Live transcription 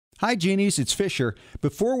Hi, Genies. It's Fisher.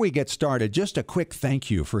 Before we get started, just a quick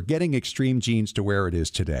thank you for getting Extreme Genes to where it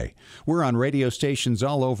is today. We're on radio stations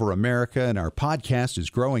all over America, and our podcast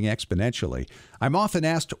is growing exponentially. I'm often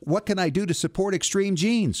asked, what can I do to support Extreme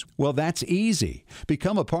Genes? Well, that's easy.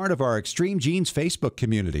 Become a part of our Extreme Genes Facebook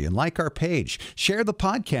community and like our page. Share the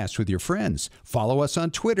podcast with your friends. Follow us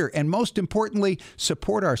on Twitter. And most importantly,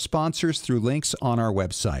 support our sponsors through links on our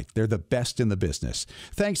website. They're the best in the business.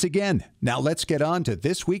 Thanks again. Now let's get on to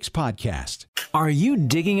this week's podcast. Are you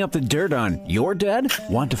digging up the dirt on your dad?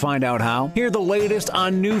 Want to find out how? Hear the latest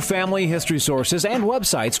on new family history sources and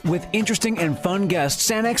websites with interesting and fun guests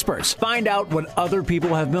and experts. Find out what other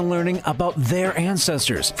people have been learning about their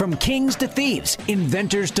ancestors. From kings to thieves,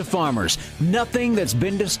 inventors to farmers, nothing that's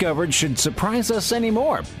been discovered should surprise us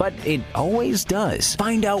anymore, but it always does.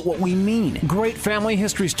 Find out what we mean. Great family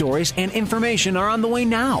history stories and information are on the way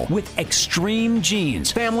now with Extreme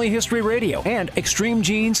Genes, Family History Radio, and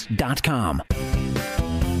ExtremeGenes.com.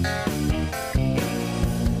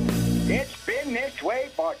 It's been this way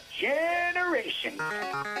for generations.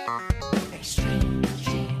 Extreme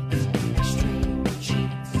Genes, Extreme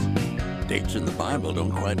Genes. Dates in the Bible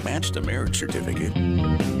don't quite match the marriage certificate.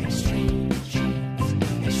 Extreme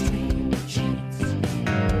Genes, Extreme Genes.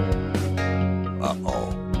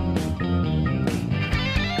 Uh-oh.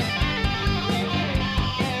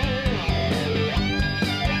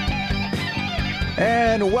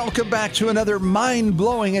 And welcome back to another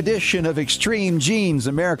mind-blowing edition of Extreme Genes,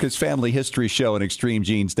 America's family history show at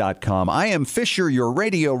ExtremeGenes.com. I am Fisher, your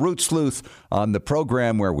radio root sleuth, on the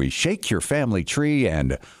program where we shake your family tree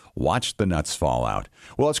and watch the nuts fall out.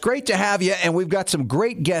 Well, it's great to have you, and we've got some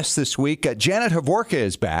great guests this week. Janet Havorka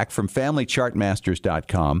is back from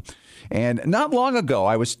FamilyChartMasters.com. And not long ago,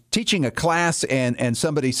 I was teaching a class, and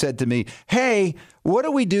somebody said to me, hey, what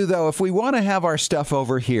do we do, though, if we want to have our stuff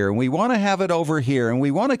over here, and we want to have it over here, and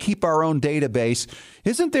we want to keep our own database?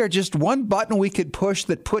 Isn't there just one button we could push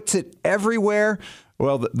that puts it everywhere?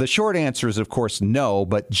 Well, the short answer is, of course, no,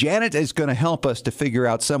 but Janet is going to help us to figure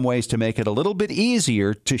out some ways to make it a little bit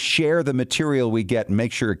easier to share the material we get and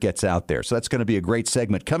make sure it gets out there. So that's going to be a great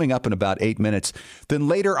segment coming up in about 8 minutes. Then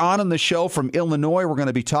later on in the show from Illinois, we're going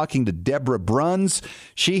to be talking to Deborah Bruns.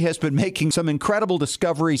 She has been making some incredible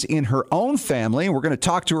discoveries in her own family. We're going to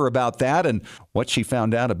talk to her about that and what she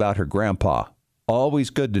found out about her grandpa. Always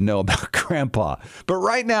good to know about Grandpa. But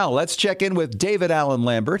right now, let's check in with David Allen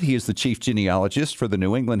Lambert. He is the chief genealogist for the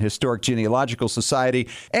New England Historic Genealogical Society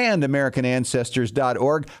and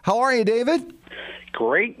AmericanAncestors.org. How are you, David?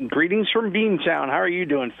 Great. Greetings from Beantown. How are you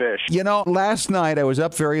doing, Fish? You know, last night I was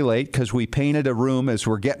up very late because we painted a room as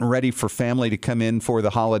we're getting ready for family to come in for the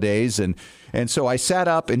holidays. And so I sat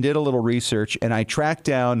up and did a little research, and I tracked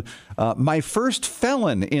down my first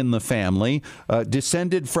felon in the family,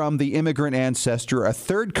 descended from the immigrant ancestor, a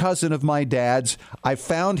third cousin of my dad's. I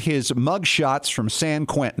found his mugshots from San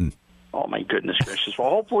Quentin. Oh, my goodness gracious. Well,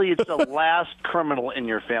 hopefully it's the last criminal in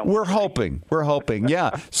your family. We're hoping.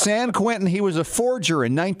 Yeah. San Quentin, he was a forger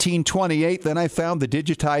in 1928. Then I found the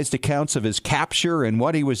digitized accounts of his capture and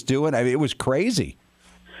what he was doing. I mean, it was crazy.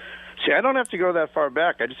 See, I don't have to go that far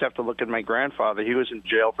back. I just have to look at my grandfather. He was in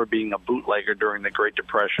jail for being a bootlegger during the Great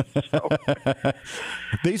Depression. So.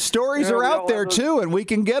 These stories are out there, too, and we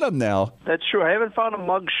can get them now. That's true. I haven't found a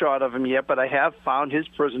mugshot of him yet, but I have found his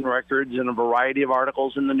prison records and a variety of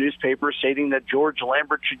articles in the newspaper stating that George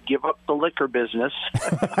Lambert should give up the liquor business.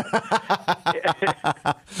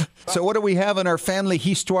 So what do we have in our family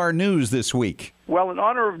Histoire news this week? Well, in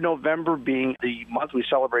honor of November being the month we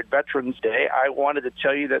celebrate Veterans Day, I wanted to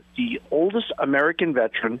tell you that the oldest American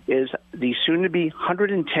veteran is the soon-to-be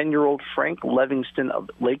 110-year-old Frank Livingston of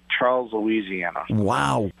Lake Charles, Louisiana.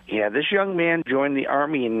 Wow. Yeah, this young man joined the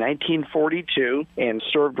Army in 1942 and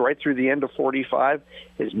served right through the end of 45.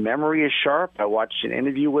 His memory is sharp. I watched an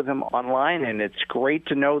interview with him online, and it's great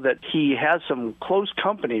to know that he has some close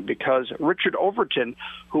company because Richard Overton,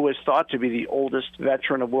 who is thought to be the oldest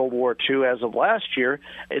veteran of World War II as of last year,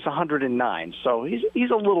 is 109. So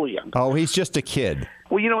he's a little younger. Oh, he's just a kid.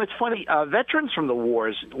 Well, you know, it's funny. Veterans from the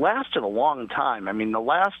wars lasted a long time. I mean, the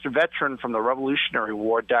last veteran from the Revolutionary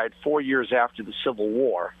War died 4 years after the Civil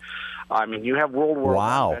War. I mean, you have World War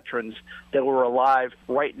I veterans that were alive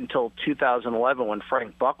right until 2011 when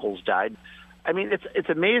Frank Buckles died. I mean, it's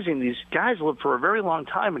amazing. These guys lived for a very long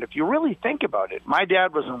time, and if you really think about it, my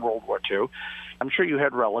dad was in World War II. I'm sure you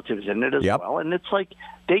had relatives in it as well, and it's like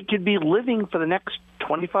they could be living for the next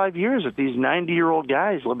 25 years if these 90-year-old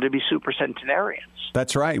guys live to be supercentenarians.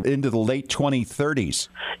 That's right, into the late 2030s.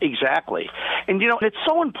 Exactly. And, you know, it's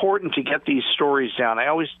so important to get these stories down.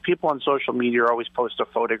 People on social media always post a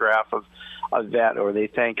photograph of a vet or they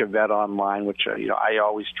thank a vet online, which I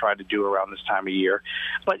always try to do around this time of year.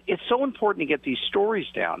 But it's so important to get these stories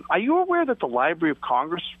down. Are you aware that the Library of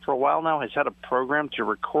Congress for a while now has had a program to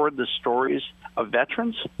record the stories of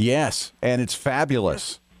veterans? Yes, and it's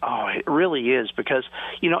fabulous. Oh, it really is, because,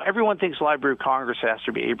 everyone thinks Library of Congress has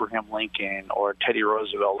to be Abraham Lincoln or Teddy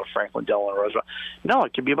Roosevelt or Franklin Delano Roosevelt. No,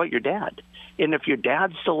 it can be about your dad. And if your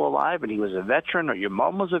dad's still alive and he was a veteran or your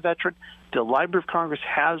mom was a veteran, the Library of Congress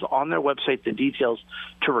has on their website the details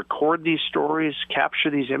to record these stories, capture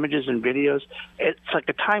these images and videos. It's like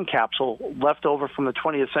a time capsule left over from the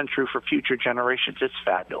 20th century for future generations. It's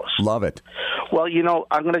fabulous. Love it. Well,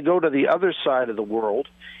 I'm going to go to the other side of the world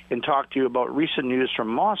and talk to you about recent news from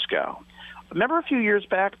Moscow. Remember a few years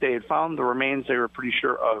back, they had found the remains, they were pretty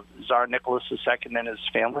sure, of Czar Nicholas II and his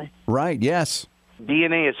family? Right, yes.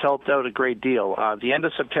 DNA has helped out a great deal. At the end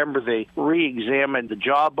of September, they re-examined the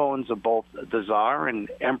jawbones of both the Tsar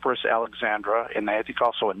and Empress Alexandra, and I think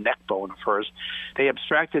also a neck bone of hers. They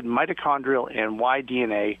abstracted mitochondrial and Y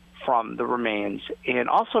DNA from the remains and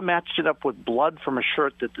also matched it up with blood from a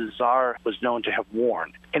shirt that the Tsar was known to have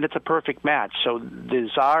worn. And it's a perfect match. So the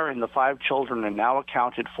Tsar and the 5 children are now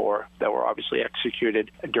accounted for that were obviously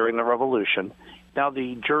executed during the revolution. Now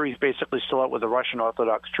the jury's basically still out with the Russian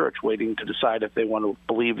Orthodox Church waiting to decide if they want to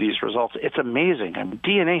believe these results. It's amazing. I mean,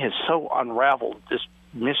 DNA has so unraveled this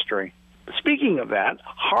mystery. Speaking of that,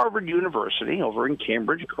 Harvard University over in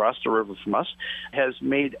Cambridge, across the river from us, has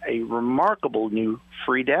made a remarkable new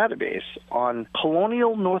free database on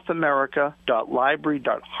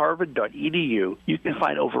colonialnorthamerica.library.harvard.edu. You can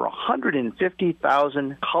find over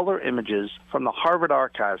 150,000 color images from the Harvard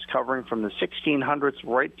archives covering from the 1600s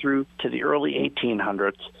right through to the early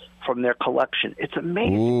 1800s from their collection. It's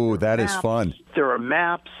amazing. Ooh, that is fun. There are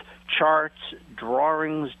maps, charts,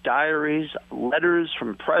 drawings, diaries, letters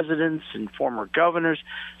from presidents and former governors,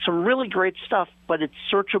 some really great stuff, but it's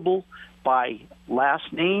searchable by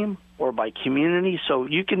last name or by community, so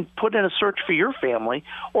you can put in a search for your family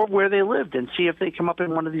or where they lived and see if they come up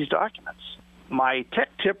in one of these documents. My tech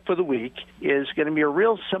tip for the week is going to be a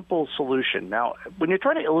real simple solution. Now, when you're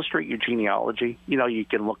trying to illustrate your genealogy, you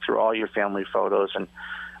can look through all your family photos and,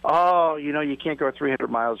 you can't go 300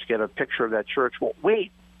 miles to get a picture of that church. Well,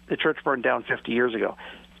 wait. The church burned down 50 years ago.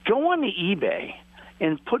 Go on to eBay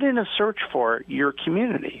and put in a search for your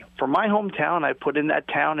community. For my hometown, I put in that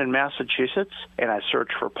town in Massachusetts, and I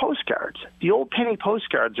searched for postcards. The old penny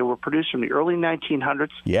postcards that were produced from the early 1900s,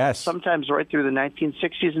 yes, sometimes right through the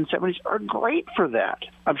 1960s and 70s, are great for that.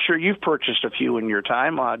 I'm sure you've purchased a few in your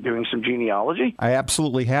time doing some genealogy. I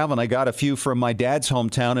absolutely have, and I got a few from my dad's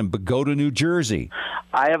hometown in Bogota, New Jersey.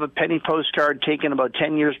 I have a penny postcard taken about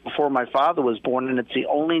 10 years before my father was born, and it's the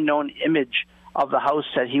only known image of the house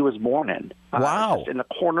that he was born in. Wow. It's in the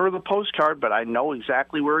corner of the postcard, but I know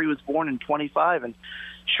exactly where he was born in 25. And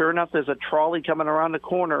sure enough, there's a trolley coming around the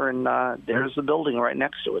corner, and there's the building right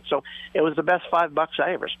next to it. So it was the best $5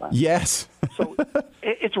 I ever spent. Yes. So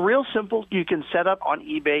it's real simple. You can set up on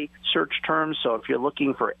eBay search terms. So if you're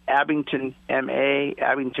looking for Abington, MA,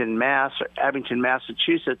 Abington, Mass, or Abington,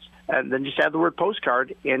 Massachusetts, and then just add the word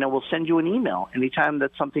postcard, and it will send you an email anytime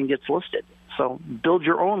that something gets listed. So build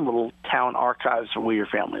your own little town archives of where your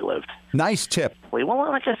family lived. Nice tip. Well,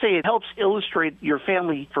 like I say, it helps illustrate your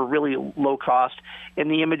family for really low cost,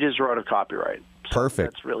 and the images are out of copyright.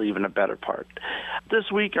 Perfect. That's really even a better part.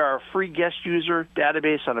 This week, our free guest user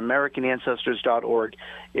database on AmericanAncestors.org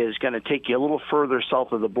is going to take you a little further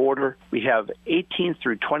south of the border. We have 18th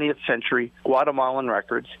through 20th century Guatemalan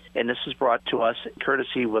records, and this is brought to us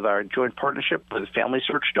courtesy with our joint partnership with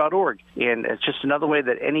FamilySearch.org. And it's just another way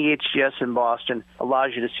that NEHGS in Boston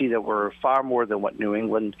allows you to see that we're far more than what New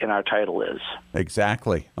England in our title is.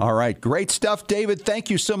 Exactly. All right. Great stuff, David. Thank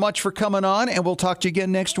you so much for coming on, and we'll talk to you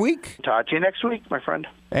again next week. Talk to you next week, my friend.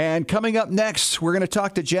 And coming up next, we're going to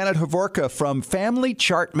talk to Janet Hovorka from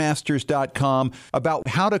FamilyChartMasters.com about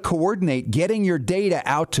how to coordinate getting your data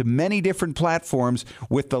out to many different platforms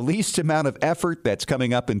with the least amount of effort. That's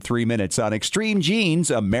coming up in 3 minutes on Extreme Genes,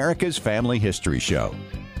 America's Family History Show.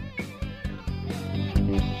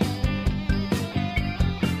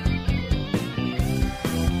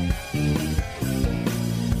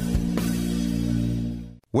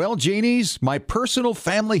 Well, Genies, my personal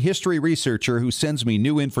family history researcher who sends me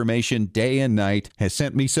new information day and night has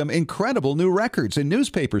sent me some incredible new records and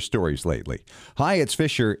newspaper stories lately. Hi, it's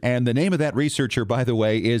Fisher, and the name of that researcher, by the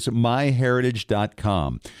way, is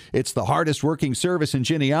myheritage.com. It's the hardest working service in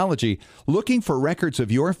genealogy, looking for records of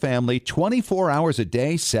your family 24 hours a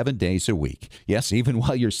day, 7 days a week. Yes, even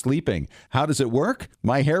while you're sleeping. How does it work?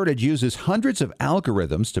 MyHeritage uses hundreds of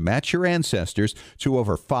algorithms to match your ancestors to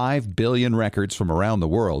over 5 billion records from around the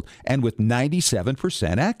world. world, and with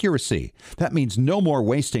 97% accuracy. That means no more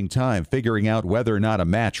wasting time figuring out whether or not a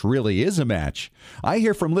match really is a match. I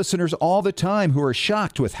hear from listeners all the time who are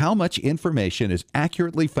shocked with how much information is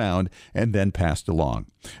accurately found and then passed along.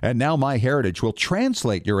 And now MyHeritage will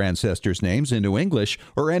translate your ancestors' names into English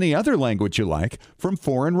or any other language you like from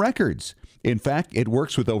foreign records. In fact, it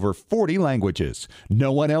works with over 40 languages.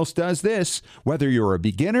 No one else does this. Whether you're a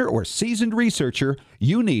beginner or seasoned researcher,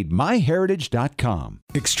 you need MyHeritage.com.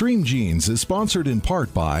 Extreme Genes is sponsored in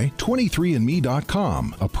part by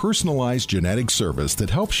 23andMe.com, a personalized genetic service that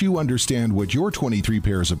helps you understand what your 23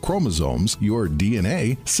 pairs of chromosomes, your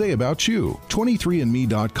DNA, say about you.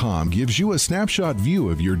 23andMe.com gives you a snapshot view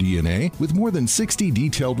of your DNA with more than 60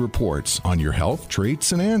 detailed reports on your health,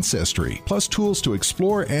 traits, and ancestry, plus tools to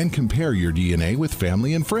explore and compare your DNA with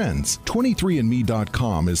family and friends.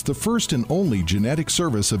 23andMe.com is the first and only genetic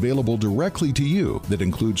service available directly to you that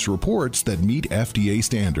includes reports that meet FDA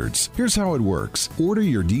standards. Here's how it works. Order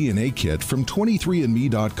your DNA kit from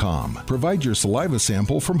 23andMe.com. Provide your saliva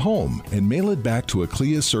sample from home and mail it back to a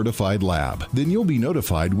CLIA-certified lab. Then you'll be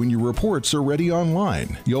notified when your reports are ready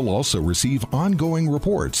online. You'll also receive ongoing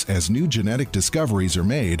reports as new genetic discoveries are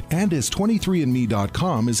made and as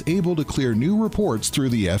 23andMe.com is able to clear new reports through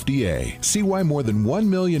the FDA. See why more than 1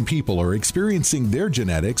 million people are experiencing their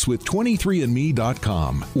genetics with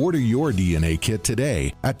 23andMe.com. Order your DNA kit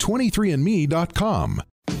today at 23andMe.com.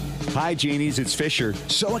 Hi, Genies. It's Fisher.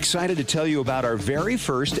 So excited to tell you about our very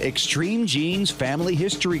first Extreme Genes Family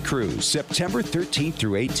History Cruise, September 13th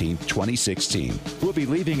through 18th, 2016. We'll be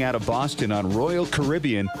leaving out of Boston on Royal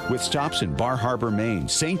Caribbean with stops in Bar Harbor, Maine,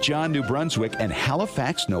 St. John, New Brunswick, and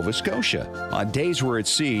Halifax, Nova Scotia. On days we're at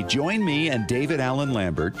sea, join me and David Allen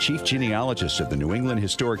Lambert, Chief Genealogist of the New England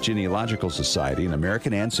Historic Genealogical Society and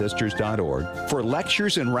AmericanAncestors.org, for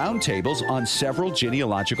lectures and roundtables on several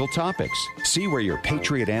genealogical topics. See where your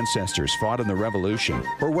patriot ancestors fought in the Revolution,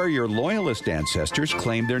 or where your loyalist ancestors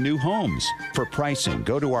claimed their new homes. For pricing,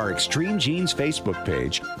 go to our Extreme Genes Facebook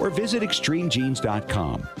page or visit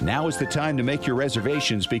extremegenes.com. Now is the time to make your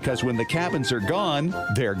reservations because when the cabins are gone,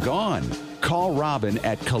 they're gone. Call Robin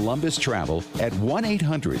at Columbus Travel at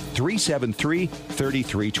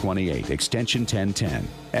 1-800-373-3328, extension 1010.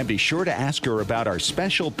 And be sure to ask her about our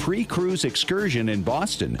special pre-cruise excursion in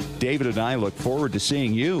Boston. David and I look forward to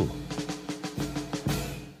seeing you.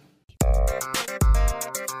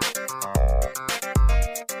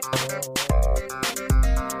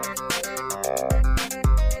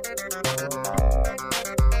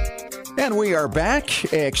 And we are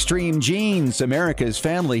back. Extreme Genes, America's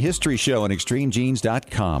family history show on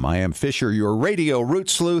extremegenes.com. I am Fisher, your radio root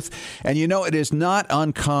sleuth. And you know, it is not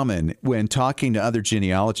uncommon when talking to other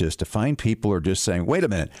genealogists to find people who are just saying, wait a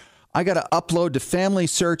minute, I got to upload to Family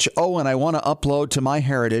Search. Oh, and I want to upload to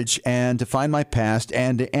MyHeritage and to find my past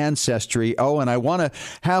and to Ancestry. Oh, and I want to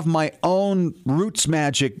have my own Roots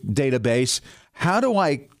Magic database. How do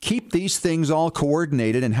I keep these things all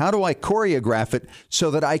coordinated, and how do I choreograph it so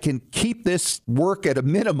that I can keep this work at a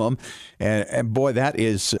minimum? And boy, that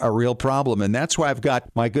is a real problem. And that's why I've got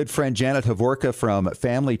my good friend Janet Havorka from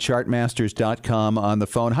FamilyChartmasters.com on the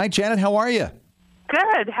phone. Hi, Janet. How are you?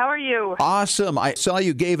 Good. How are you? Awesome. I saw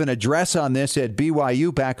you gave an address on this at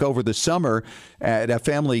BYU back over the summer at a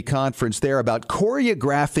family conference there about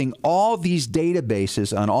choreographing all these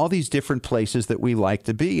databases on all these different places that we like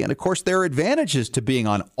to be. And of course, there are advantages to being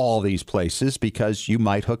on all these places because you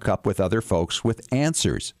might hook up with other folks with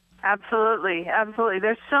answers. Absolutely. Absolutely.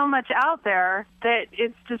 There's so much out there that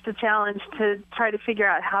it's just a challenge to try to figure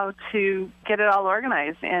out how to get it all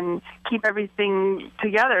organized and keep everything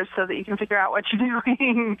together so that you can figure out what you're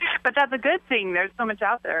doing. But that's a good thing. There's so much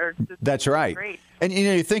out there. That's right. Great. And you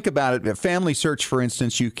know, you think about it, Family Search, for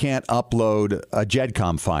instance, you can't upload a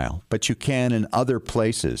GEDCOM file, but you can in other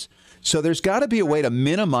places. So there's got to be a way to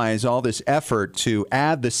minimize all this effort to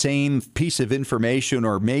add the same piece of information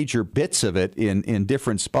or major bits of it in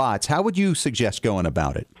different spots. How would you suggest going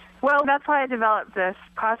about it? Well, that's why I developed this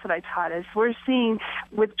class that I taught. Is we're seeing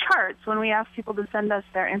with charts, when we ask people to send us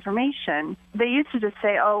their information, they used to just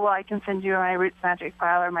say, oh, well, I can send you my Roots Magic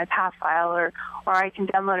file or my Path file, or I can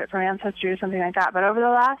download it from Ancestry or something like that. But over the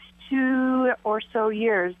last 2 or so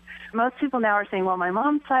years, most people now are saying, well, my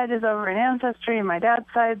mom's side is over in Ancestry and my dad's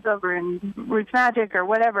side's over in Roots Magic or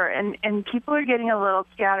whatever. And people are getting a little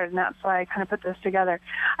scattered, and that's why I kind of put this together.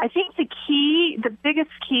 I think the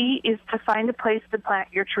biggest key is to find a place to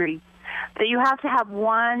plant your tree, that you have to have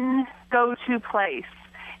one go-to place.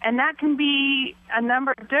 And that can be a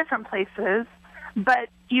number of different places, but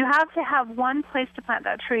you have to have one place to plant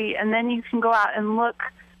that tree, and then you can go out and look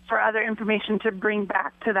for other information to bring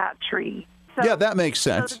back to that tree. So, yeah, that makes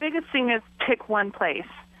sense. So the biggest thing is pick one place.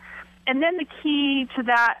 And then the key to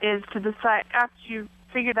that is to decide, after you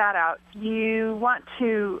figure that out, you want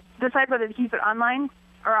to decide whether to keep it online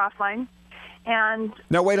or offline. And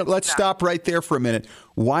now, wait, let's stop right there for a minute.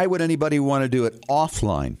 Why would anybody want to do it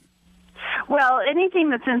offline? Well, anything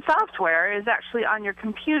that's in software is actually on your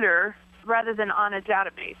computer rather than on a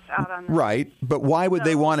database out on the... Right, but why would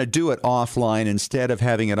they want to do it offline instead of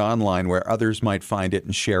having it online where others might find it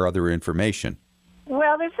and share other information?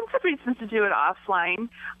 Well, there's some good reasons to do it offline.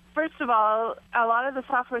 First of all, a lot of the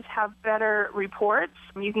softwares have better reports.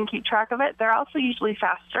 You can keep track of it. They're also usually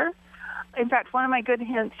faster. In fact, one of my good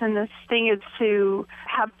hints in this thing is to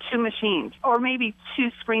have two machines, or maybe two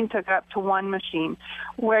screens hooked up to one machine,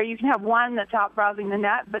 where you can have one that's out browsing the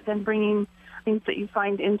net, but then bringing things that you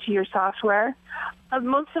find into your software.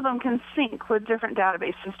 Most of them can sync with different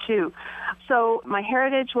databases, too. So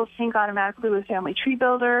MyHeritage will sync automatically with Family Tree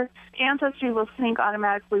Builder. Ancestry will sync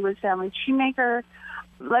automatically with Family Tree Maker.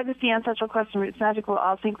 Legacy, Ancestral Quest, and Roots Magic will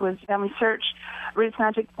all sync with Family Search. Roots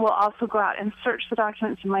Magic will also go out and search the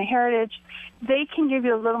documents in MyHeritage. They can give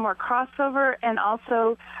you a little more crossover, and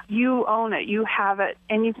also you own it, you have it,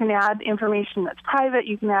 and you can add information that's private.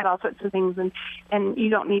 You can add all sorts of things, and you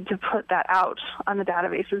don't need to put that out on the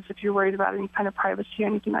databases if you're worried about any kind of privacy or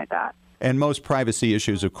anything like that. And most privacy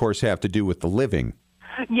issues, of course, have to do with the living.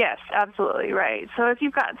 Yes, absolutely, right. So if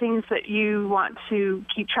you've got things that you want to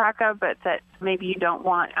keep track of, but that maybe you don't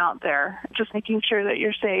want out there, just making sure that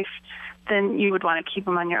you're safe, then you would want to keep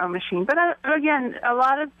them on your own machine. But again, a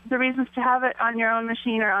lot of the reasons to have it on your own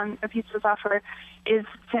machine or on a piece of software is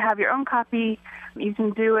to have your own copy. You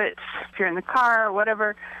can do it if you're in the car or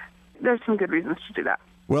whatever. There's some good reasons to do that.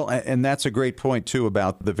 Well, and that's a great point, too,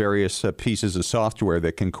 about the various pieces of software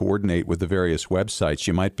that can coordinate with the various websites.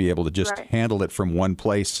 You might be able to just handle it from one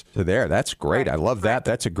place to there. That's great. I love that.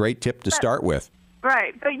 That's a great tip to start with.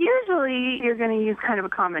 Right. But usually you're going to use kind of a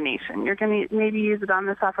combination. You're going to maybe use it on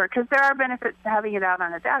the software because there are benefits to having it out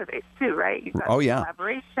on a database, too, right? You've got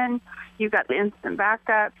collaboration. You've got the instant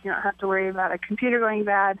backup. You don't have to worry about a computer going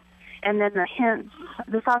bad. And then the hints.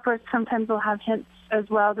 The software sometimes will have hints as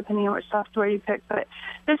well, depending on which software you pick, but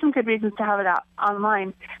there's some good reasons to have it out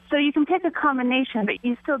online. So you can pick a combination, but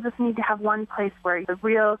you still just need to have one place where the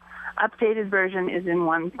real updated version is in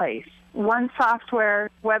one place. One software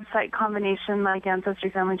website combination like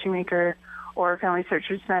Ancestry, Family Tree Maker, or Family Search,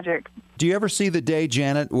 Roots Magic. Do you ever see the day,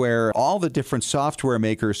 Janet, where all the different software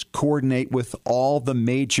makers coordinate with all the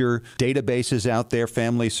major databases out there,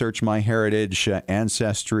 Family Search, MyHeritage,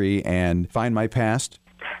 Ancestry, and Find My Past?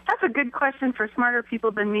 That's a good question for smarter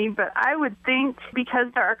people than me, but I would think because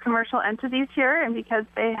there are commercial entities here and because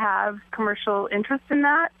they have commercial interest in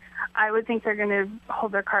that, I would think they're going to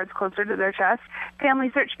hold their cards closer to their chest.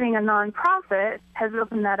 Family Search, being a nonprofit, has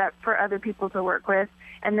opened that up for other people to work with.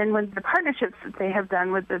 And then with the partnerships that they have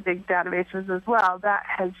done with the big databases as well, that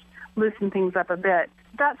has loosened things up a bit.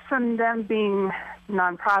 That's from them being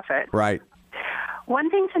nonprofit. Right. One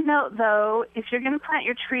thing to note, though, if you're going to plant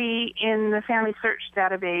your tree in the Family Search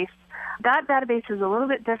database, that database is a little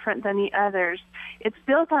bit different than the others. It's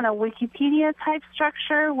built on a Wikipedia-type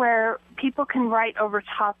structure where people can write over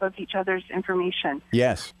top of each other's information.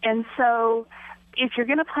 Yes. And so if you're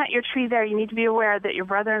going to plant your tree there, you need to be aware that your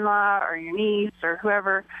brother-in-law or your niece or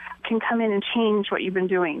whoever can come in and change what you've been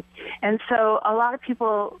doing. And so a lot of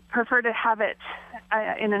people prefer to have it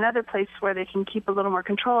in another place where they can keep a little more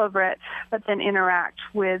control over it, but then interact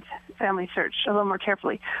with Family Search a little more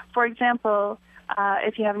carefully. For example,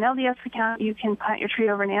 if you have an LDS account, you can plant your tree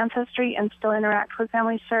over in Ancestry and still interact with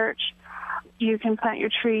Family Search. You can plant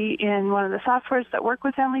your tree in one of the softwares that work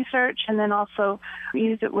with Family Search and then also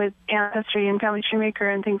use it with Ancestry and Family Tree Maker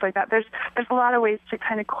and things like that. There's a lot of ways to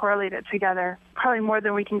kind of correlate it together, probably more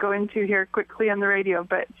than we can go into here quickly on the radio,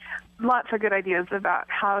 but lots of good ideas about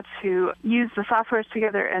how to use the softwares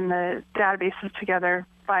together and the databases together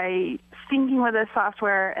by syncing with the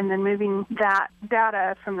software and then moving that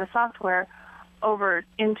data from the software over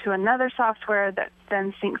into another software that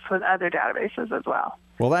then syncs with other databases as well.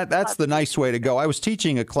 Well, that's the nice way to go. I was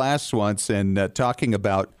teaching a class once and talking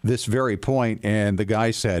about this very point, and the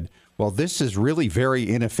guy said, well, this is really very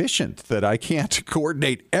inefficient that I can't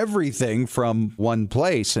coordinate everything from one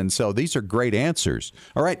place. And so these are great answers.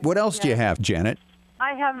 All right, what else do you have, Janet?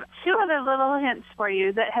 I have two other little hints for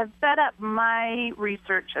you that have set up my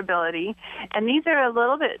research ability, and these are a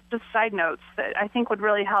little bit just side notes that I think would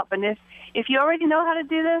really help. And if you already know how to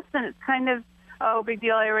do this, then it's kind of, oh, big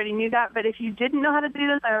deal, I already knew that. But if you didn't know how to do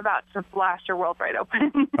this, I'm about to blast your world right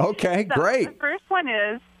open. Okay, So great.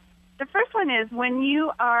 The first one is when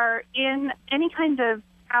you are in any kind of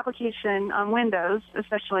application on Windows,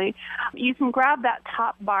 especially, you can grab that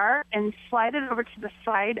top bar and slide it over to the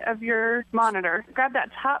side of your monitor. Grab that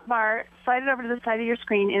top bar, slide it over to the side of your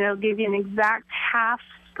screen, and it'll give you an exact half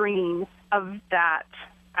screen of that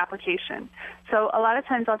application. So a lot of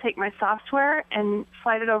times I'll take my software and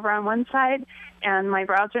slide it over on one side and my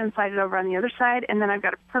browser and slide it over on the other side, and then I've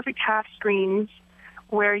got a perfect half screens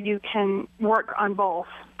where you can work on both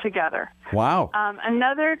together. Wow.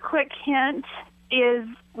 Another quick hint is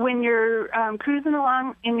when you're cruising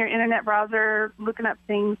along in your internet browser, looking up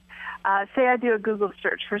things, say I do a Google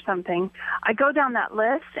search for something, I go down that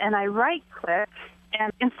list and I right-click,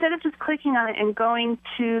 and instead of just clicking on it and going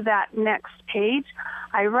to that next page,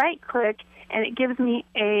 I right-click and it gives me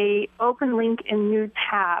a open link in new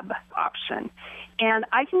tab option. And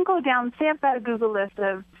I can go down, say I've got a Google list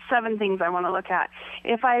of 7 things I want to look at.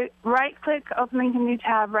 If I right-click, open link in new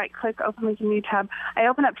tab, right-click, open link in new tab, I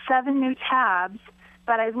open up 7 new tabs,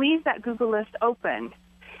 but I leave that Google list open.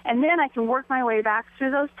 And then I can work my way back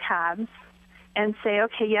through those tabs and say,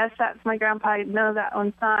 okay, yes, that's my grandpa. No, that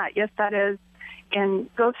one's not. Yes, that is.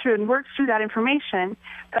 And go through and work through that information.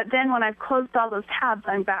 But then when I've closed all those tabs,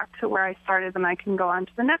 I'm back to where I started, and I can go on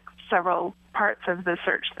to the next several parts of the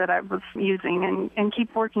search that I was using and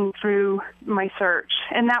keep working through my search.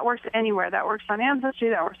 And that works anywhere. That works on Ancestry.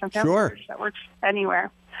 That works on Family Search. That works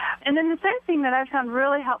anywhere. And then the third thing that I've found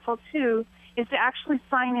really helpful, too, is to actually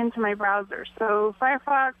sign into my browser. So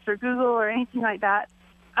Firefox or Google or anything like that,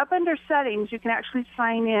 up under Settings, you can actually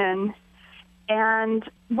sign in. And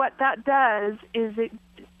what that does is it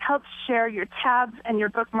helps share your tabs and your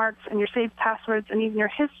bookmarks and your saved passwords and even your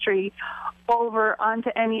history over onto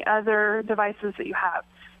any other devices that you have.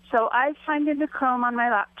 So I've signed into Chrome on my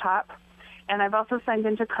laptop, and I've also signed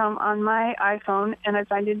into Chrome on my iPhone, and I've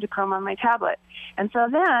signed into Chrome on my tablet. And so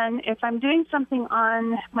then if I'm doing something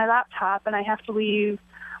on my laptop and I have to leave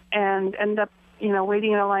and end up,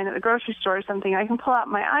 waiting in a line at the grocery store or something, I can pull out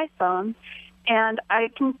my iPhone and I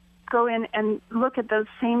can go in and look at those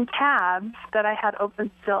same tabs that I had open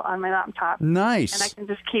still on my laptop. Nice. And I can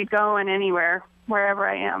just keep going anywhere, wherever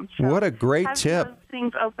I am. So what a great tip. Those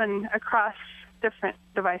things open across different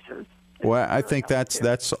devices. Well, I think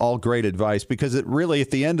that's all great advice, because it really,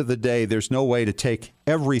 at the end of the day, there's no way to take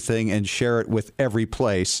everything and share it with every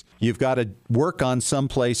place. You've got to work on some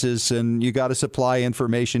places, and you got to supply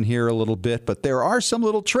information here a little bit, but there are some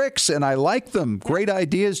little tricks, and I like them. Great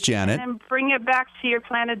ideas, Janet. And then bring it back to your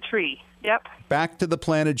planted tree. Yep. Back to the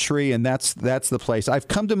planted tree, and that's the place. I've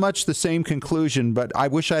come to much the same conclusion, but I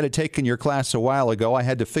wish I'd have taken your class a while ago. I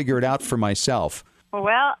had to figure it out for myself.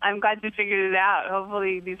 Well, I'm glad you figured it out.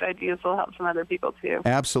 Hopefully these ideas will help some other people, too.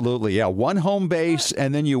 Absolutely, yeah. One home base,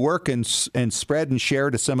 and then you work and spread and share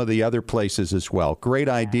to some of the other places as well. Great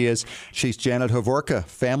ideas. She's Janet Hovorka,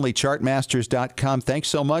 FamilyChartMasters.com. Thanks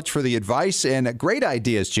so much for the advice and great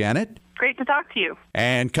ideas, Janet. Great to talk to you.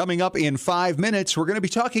 And coming up in 5 minutes, we're going to be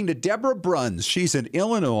talking to Deborah Bruns. She's in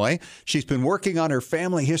Illinois. She's been working on her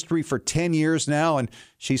family history for 10 years now, and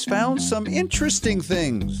she's found some interesting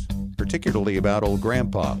things, particularly about old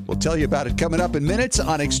Grandpa. We'll tell you about it coming up in minutes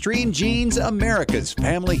on Extreme Genes, America's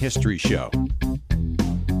Family History Show.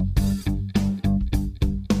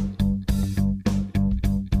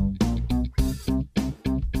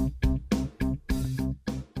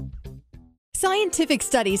 Scientific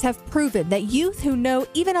studies have proven that youth who know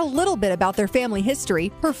even a little bit about their family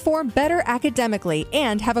history perform better academically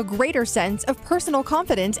and have a greater sense of personal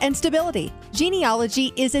confidence and stability.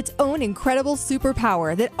 Genealogy is its own incredible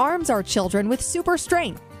superpower that arms our children with super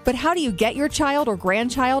strength. But how do you get your child or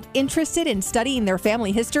grandchild interested in studying their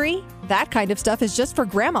family history? That kind of stuff is just for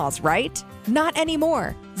grandmas, right? Not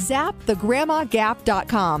anymore.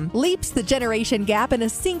 ZapTheGrandmaGap.com leaps the generation gap in a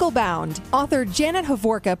single bound. Author Janet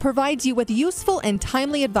Hovorka provides you with useful and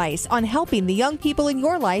timely advice on helping the young people in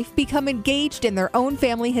your life become engaged in their own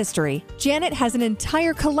family history. Janet has an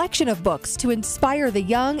entire collection of books to inspire the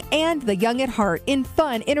young and the young at heart in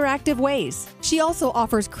fun, interactive ways. She also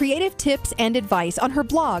offers creative tips and advice on her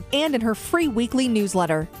blog and in her free weekly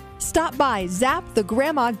newsletter. Stop by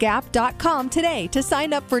ZapTheGrandmaGap.com today to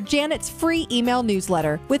sign up for Janet's free email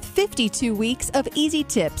newsletter with 52 weeks of easy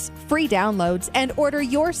tips, free downloads, and order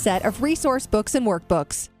your set of resource books and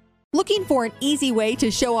workbooks. Looking for an easy way to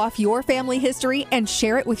show off your family history and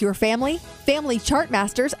share it with your family? Family Chart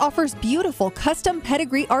Masters offers beautiful custom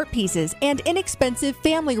pedigree art pieces and inexpensive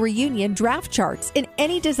family reunion draft charts in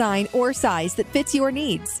any design or size that fits your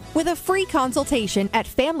needs. With a free consultation at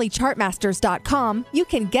FamilyChartMasters.com, you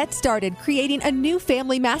can get started creating a new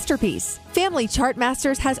family masterpiece. Family Chart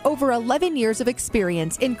Masters has over 11 years of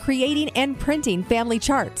experience in creating and printing family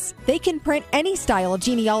charts. They can print any style of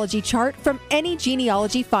genealogy chart from any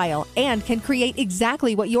genealogy file and can create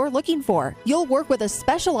exactly what you're looking for. You'll work with a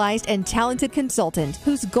specialized and talented consultant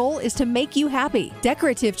whose goal is to make you happy.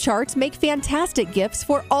 Decorative charts make fantastic gifts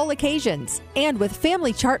for all occasions. And with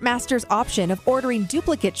Family Chart Masters' option of ordering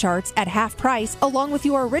duplicate charts at half price along with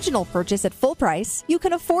your original purchase at full price, you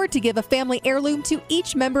can afford to give a family heirloom to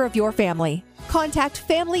each member of your family. Contact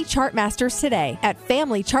Family Chart Masters today at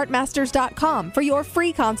FamilyChartMasters.com for your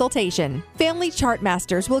free consultation. Family Chart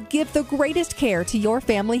Masters will give the greatest care to your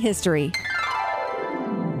family history.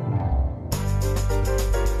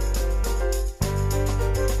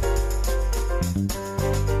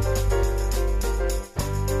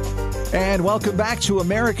 And welcome back to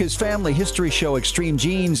America's Family History Show, Extreme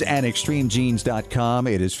Genes and ExtremeGenes.com.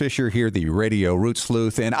 It is Fisher here, the Radio Root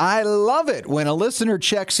Sleuth, and I love it when a listener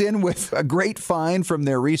checks in with a great find from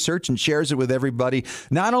their research and shares it with everybody.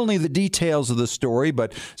 Not only the details of the story,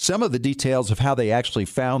 but some of the details of how they actually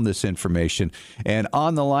found this information. And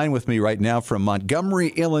on the line with me right now from Montgomery,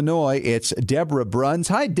 Illinois, it's Deborah Bruns.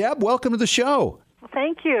 Hi, Deb. Welcome to the show.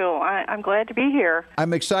 Thank you. I'm glad to be here.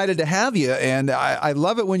 I'm excited to have you, and I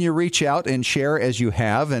love it when you reach out and share as you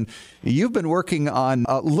have. And you've been working on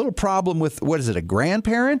a little problem with, what is it, a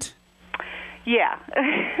grandparent? Yeah.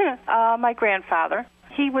 My grandfather.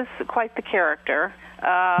 He was quite the character.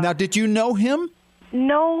 Now, did you know him?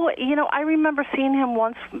 No. I remember seeing him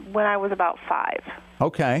once when I was about 5.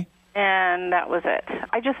 Okay. And that was it.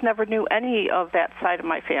 I just never knew any of that side of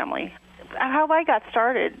my family. How I got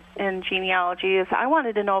started in genealogy is I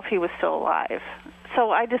wanted to know if he was still alive.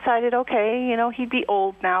 So I decided, okay, he'd be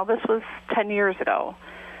old now. This was 10 years ago.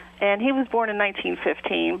 And he was born in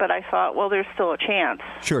 1915, but I thought, well, there's still a chance.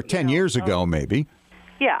 Sure, 10 years ago, maybe.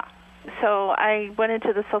 Yeah. So I went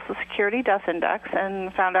into the Social Security Death Index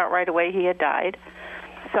and found out right away he had died.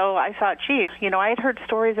 So I thought, gee, I had heard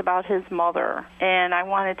stories about his mother, and I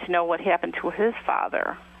wanted to know what happened to his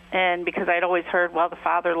father. And because I'd always heard, well, the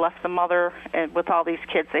father left the mother, and with all these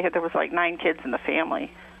kids, there was like 9 kids in the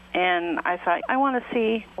family. And I thought, I want to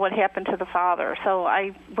see what happened to the father. So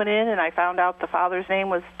I went in and I found out the father's name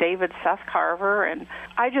was David Seth Carver, and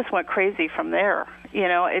I just went crazy from there.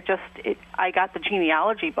 I got the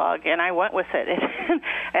genealogy bug, and I went with it.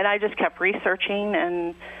 And I just kept researching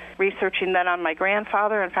then on my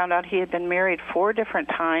grandfather and found out he had been married 4 different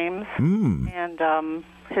times. And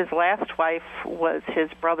his last wife was his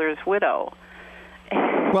brother's widow.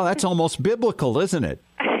 Well, that's almost biblical, isn't it?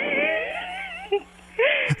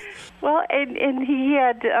 Well, and he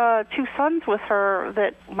had 2 sons with her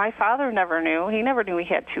that my father never knew. He never knew he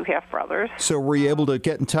had 2 half-brothers. So were you able to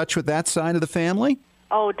get in touch with that side of the family?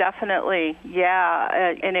 Oh, definitely,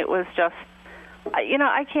 yeah. And it was just,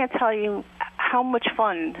 I can't tell you how much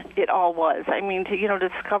fun it all was. I mean, to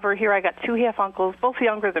discover here I got 2 half-uncles, both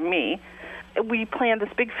younger than me. We planned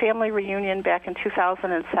this big family reunion back in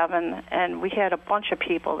 2007, and we had a bunch of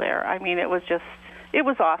people there. I mean, it was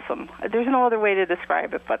awesome. There's no other way to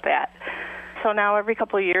describe it but that. So now every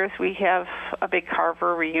couple of years we have a big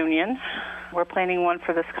Carver reunion. We're planning one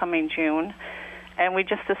for this coming June. And we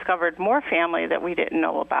just discovered more family that we didn't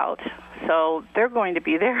know about. So they're going to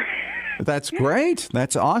be there. That's great.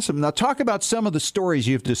 That's awesome. Now talk about some of the stories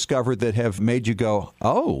you've discovered that have made you go,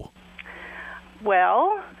 oh.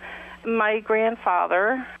 Well, my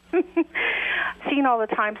grandfather, seen all the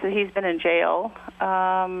times that he's been in jail.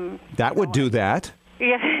 That would do that.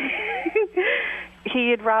 Yeah. He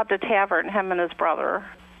had robbed a tavern, him and his brother.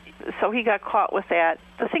 So he got caught with that.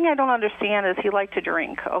 The thing I don't understand is he liked to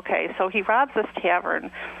drink. Okay, so he robs this tavern,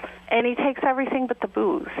 and he takes everything but the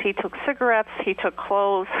booze. He took cigarettes, he took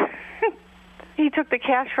clothes, he took the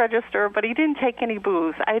cash register, but he didn't take any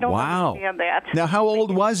booze. I don't understand that. Now, how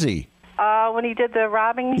old was he? When he did the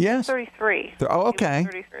robbing, he was 33. Oh, okay. He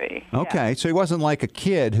was 33. Okay, yeah. So he wasn't like a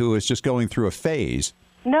kid who was just going through a phase.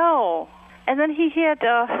 No. And then he had,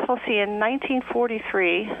 in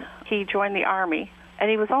 1943, he joined the Army,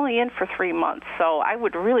 and he was only in for 3 months. So I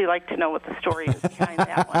would really like to know what the story is behind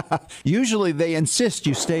that one. Usually they insist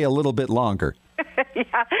you stay a little bit longer.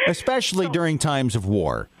 Yeah. Especially during times of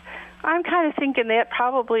war. I'm kind of thinking that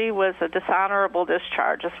probably was a dishonorable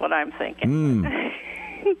discharge, is what I'm thinking.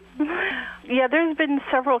 Yeah, there's been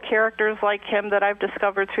several characters like him that I've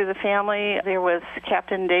discovered through the family. There was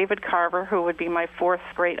Captain David Carver, who would be my fourth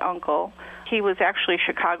great-uncle. He was actually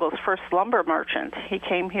Chicago's first lumber merchant. He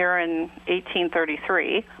came here in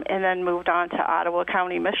 1833 and then moved on to Ottawa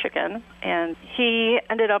County, Michigan. And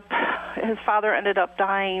his father ended up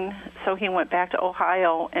dying, so he went back to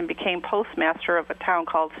Ohio and became postmaster of a town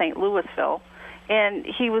called St. Louisville. And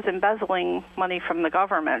he was embezzling money from the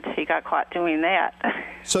government. He got caught doing that.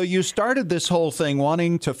 So you started this whole thing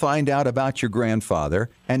wanting to find out about your grandfather,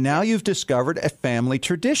 and now you've discovered a family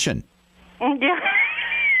tradition. Yeah.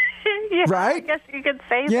 Yeah, right? I guess you could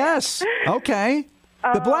say yes. that. Yes. Okay.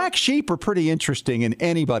 The black sheep are pretty interesting in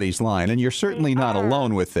anybody's line, and you're certainly not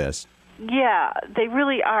alone with this. Yeah, they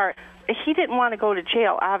really are. He didn't want to go to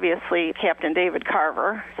jail, obviously, Captain David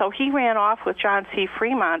Carver. So he ran off with John C.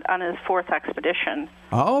 Fremont on his fourth expedition.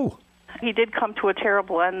 Oh. He did come to a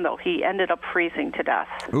terrible end, though. He ended up freezing to death.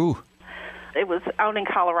 Ooh. It was out in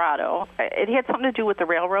Colorado. It had something to do with the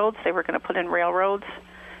railroads. They were going to put in railroads.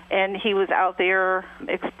 And he was out there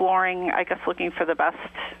exploring, I guess, looking for the best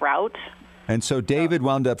route. And so David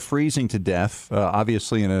wound up freezing to death,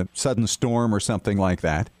 obviously in a sudden storm or something like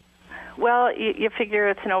that. Well, you figure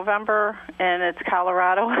it's November and it's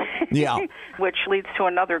Colorado. Yeah. Which leads to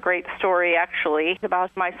another great story, actually,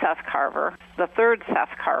 about my Seth Carver, the third Seth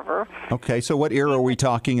Carver. Okay, so what era are we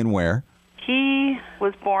talking and where? He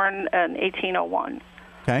was born in 1801.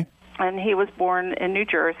 Okay. And he was born in New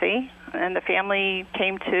Jersey. And the family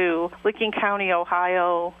came to Licking County,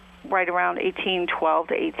 Ohio, right around 1812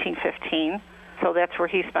 to 1815. So that's where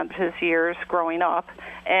he spent his years growing up.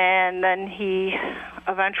 And then he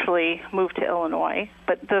eventually moved to Illinois.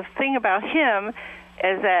 But the thing about him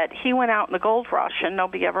is that he went out in the gold rush and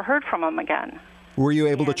nobody ever heard from him again. Were you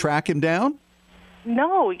able to track him down?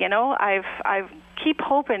 No, I've keep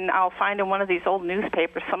hoping I'll find in one of these old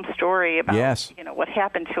newspapers some story about what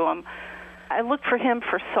happened to him. I looked for him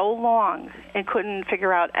for so long and couldn't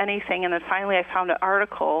figure out anything, and then finally I found an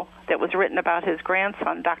article that was written about his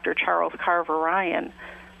grandson, Dr. Charles Carver Ryan,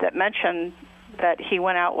 that mentioned that he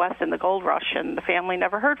went out west in the gold rush and the family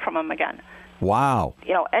never heard from him again. Wow.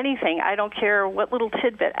 Anything. I don't care what little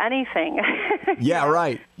tidbit, anything. Yeah,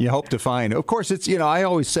 right. You hope to find. Of course, it's, I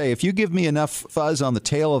always say, if you give me enough fuzz on the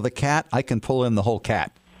tail of the cat, I can pull in the whole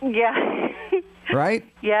cat. Yeah. Right?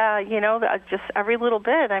 Yeah, just every little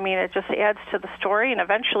bit. I mean, it just adds to the story, and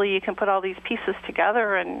eventually you can put all these pieces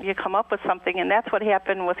together and you come up with something, and that's what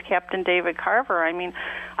happened with Captain David Carver. I mean,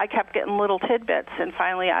 I kept getting little tidbits, and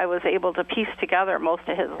finally I was able to piece together most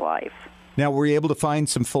of his life. Now, were you able to find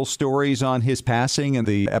some full stories on his passing and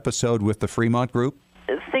the episode with the Fremont group?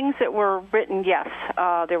 Things that were written, yes.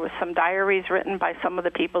 There was some diaries written by some of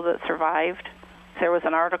the people that survived. There was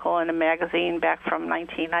an article in a magazine back from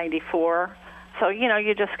 1994. So,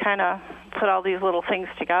 you just kind of put all these little things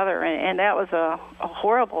together, and that was a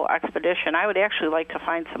horrible expedition. I would actually like to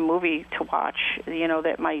find some movie to watch,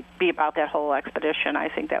 that might be about that whole expedition. I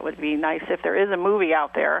think that would be nice if there is a movie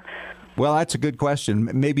out there. Well, that's a good question.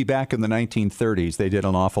 Maybe back in the 1930s, they did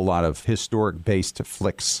an awful lot of historic-based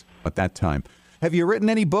flicks at that time. Have you written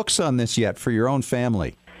any books on this yet for your own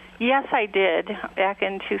family? Yes, I did. Back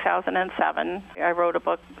in 2007, I wrote a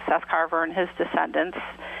book, Seth Carver and His Descendants.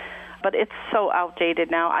 But it's so outdated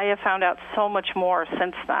now. I have found out so much more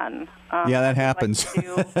since then. Yeah, that happens.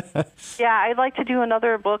 I'd like to do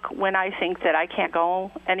another book when I think that I can't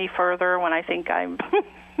go any further, when I think I'm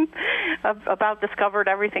about discovered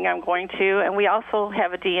everything I'm going to. And we also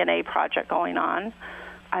have a DNA project going on.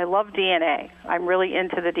 I love DNA. I'm really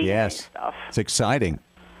into the DNA stuff. It's exciting.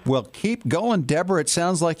 Well, keep going, Deborah. It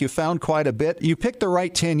sounds like you found quite a bit. You picked the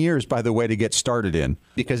right 10 years, by the way, to get started in,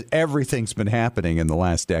 because everything's been happening in the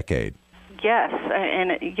last decade. Yes,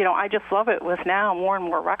 and I just love it with now more and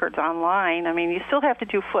more records online. I mean, you still have to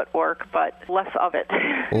do footwork, but less of it.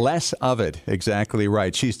 Less of it, exactly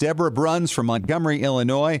right. She's Deborah Bruns from Montgomery,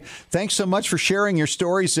 Illinois. Thanks so much for sharing your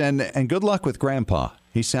stories, and good luck with Grandpa.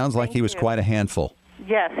 He sounds like he was quite a handful.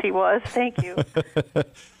 Yes, he was. Thank you.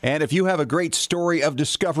 And if you have a great story of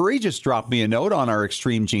discovery, just drop me a note on our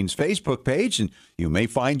Extreme Genes Facebook page, and you may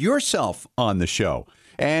find yourself on the show.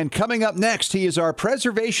 And coming up next, he is our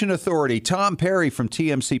preservation authority, Tom Perry from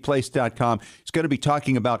TMCplace.com. He's going to be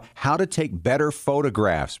talking about how to take better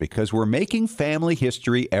photographs, because we're making family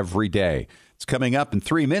history every day. It's coming up in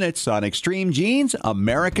 3 minutes on Extreme Genes,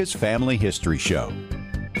 America's Family History Show.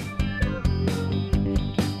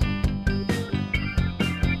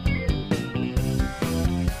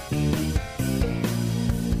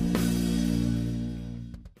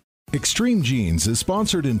 Extreme Genes is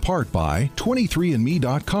sponsored in part by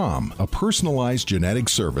 23andMe.com, a personalized genetic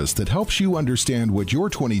service that helps you understand what your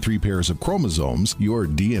 23 pairs of chromosomes, your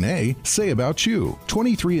DNA, say about you.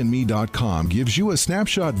 23andMe.com gives you a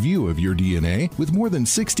snapshot view of your DNA with more than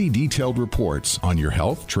 60 detailed reports on your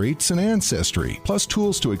health, traits, and ancestry, plus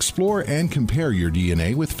tools to explore and compare your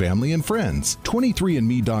DNA with family and friends.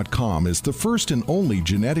 23andMe.com is the first and only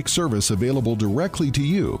genetic service available directly to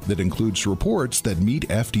you that includes reports that meet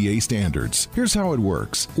FDA standards. Here's how it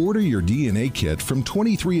works. Order your DNA kit from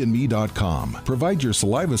 23andMe.com. Provide your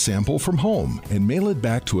saliva sample from home and mail it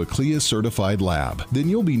back to a CLIA-certified lab. Then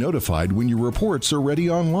you'll be notified when your reports are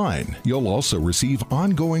ready online. You'll also receive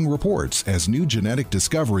ongoing reports as new genetic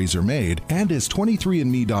discoveries are made and as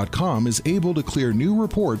 23andMe.com is able to clear new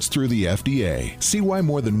reports through the FDA. See why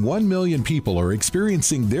more than 1 million people are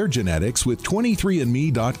experiencing their genetics with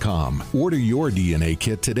 23andMe.com. Order your DNA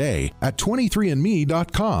kit today at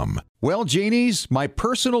 23andMe.com. Well, Genies, my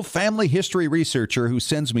personal family history researcher who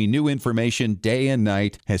sends me new information day and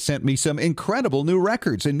night has sent me some incredible new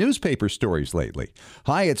records and newspaper stories lately.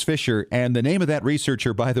 Hi, it's Fisher, and the name of that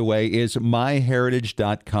researcher, by the way, is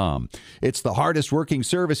myheritage.com. It's the hardest working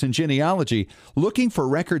service in genealogy, looking for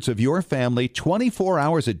records of your family 24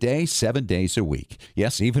 hours a day, 7 days a week.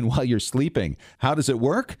 Yes, even while you're sleeping. How does it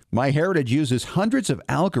work? MyHeritage uses hundreds of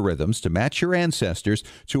algorithms to match your ancestors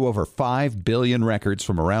to over 5 billion records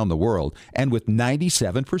from around the world, and with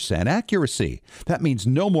 97% accuracy. That means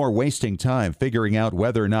no more wasting time figuring out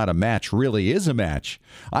whether or not a match really is a match.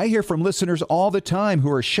 I hear from listeners all the time who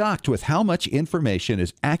are shocked with how much information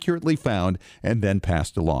is accurately found and then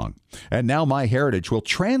passed along. And now MyHeritage will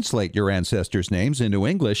translate your ancestors' names into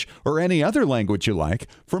English or any other language you like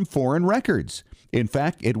from foreign records. In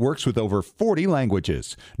fact, it works with over 40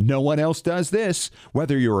 languages. No one else does this.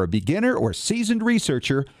 Whether you're a beginner or seasoned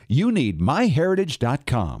researcher, you need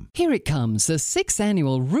myheritage.com. Here it comes, the 6th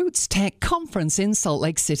Annual Roots Tech Conference in Salt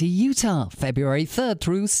Lake City, Utah, February 3rd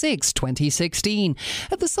through 6, 2016,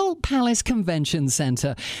 at the Salt Palace Convention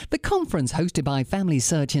Center. The conference, hosted by Family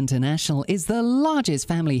Search International, is the largest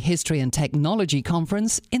family history and technology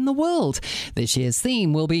conference in the world. This year's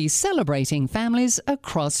theme will be celebrating families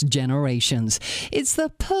across generations. It's the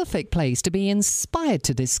perfect place to be inspired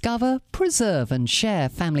to discover, preserve, and share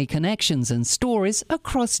family connections and stories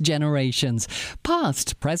across generations,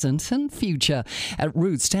 past, present, and future. At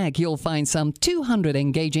Roots Tech, you'll find some 200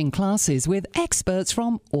 engaging classes with experts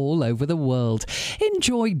from all over the world.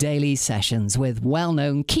 Enjoy daily sessions with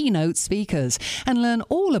well-known keynote speakers and learn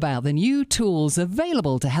all about the new tools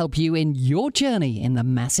available to help you in your journey in the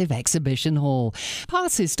massive exhibition hall.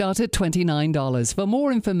 Passes start at $29. For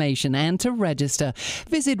more information and to register,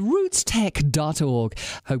 visit rootstech.org.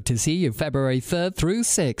 Hope to see you February 3rd through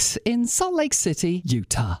 6th in Salt Lake City,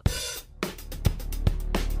 Utah.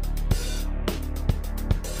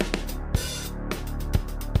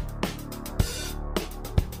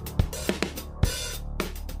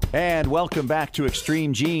 And welcome back to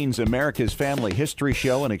Extreme Genes, America's family history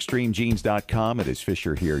show on extremegenes.com. It is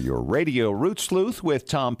Fisher here, your radio root sleuth, with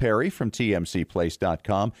Tom Perry from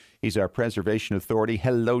tmcplace.com. He's our preservation authority.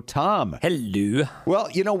 Hello, Tom. Hello. Well,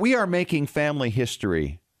 you know, we are making family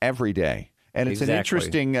history every day. And it's an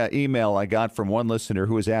interesting email I got from one listener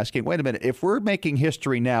who was asking, wait a minute, if we're making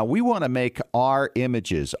history now, we want to make our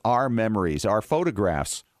images, our memories, our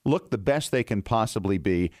photographs look the best they can possibly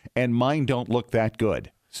be, and mine don't look that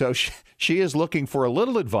good. So she is looking for a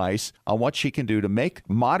little advice on what she can do to make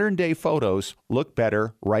modern-day photos look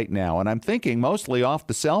better right now. And I'm thinking mostly off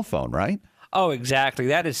the cell phone, right? Oh, exactly.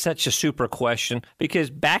 That is such a super question, because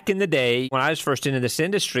back in the day, when I was first into this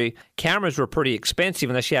industry, cameras were pretty expensive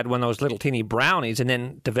unless you had one of those little teeny brownies, and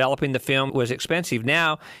then developing the film was expensive.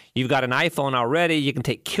 Now, you've got an iPhone already. You can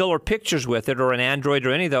take killer pictures with it, or an Android,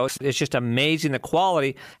 or any of those. It's just amazing, the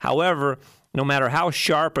quality. However, no matter how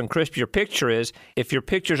sharp and crisp your picture is, if your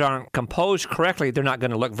pictures aren't composed correctly, they're not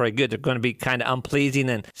going to look very good. They're going to be kind of unpleasing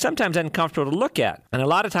and sometimes uncomfortable to look at. And a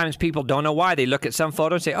lot of times people don't know why. They look at some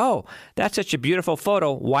photo and say, oh, that's such a beautiful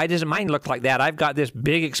photo. Why doesn't mine look like that? I've got this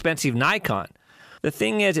big, expensive Nikon. The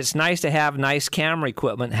thing is, it's nice to have nice camera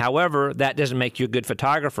equipment. However, that doesn't make you a good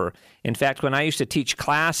photographer. In fact, when I used to teach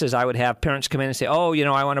classes, I would have parents come in and say, oh, you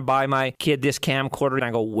know, I want to buy my kid this camcorder. And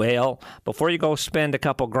I go, well, before you go spend a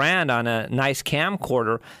couple grand on a nice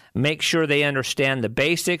camcorder, make sure they understand the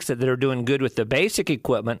basics, that they're doing good with the basic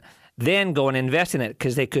equipment. then go and invest in it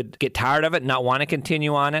because they could get tired of it, not want to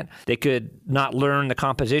continue on it. They could not learn the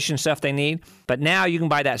composition stuff they need. But now you can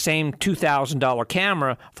buy that same $2,000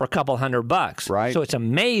 camera for a couple $100. Right. So it's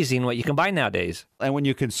amazing what you can buy nowadays. And when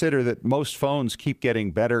you consider that most phones keep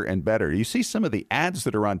getting better and better, you see some of the ads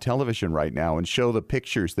that are on television right now and show the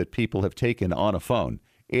pictures that people have taken on a phone.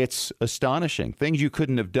 It's astonishing. Things you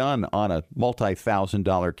couldn't have done on a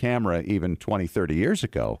multi-$1,000 camera even 20, 30 years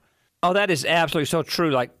ago. Oh, that is absolutely so true.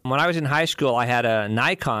 Like when I was in high school, I had a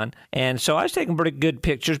Nikon, and so I was taking pretty good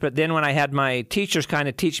pictures. But then when I had my teachers kind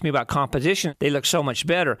of teach me about composition, they look so much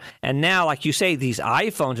better. And now, like you say, these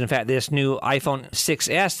iPhones, in fact, this new iPhone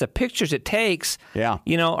 6S, the pictures it takes,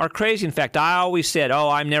 are crazy. In fact, I always said,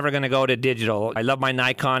 I'm never going to go to digital. I love my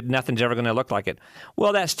Nikon. Nothing's ever going to look like it.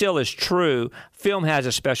 Well, that still is true. Film has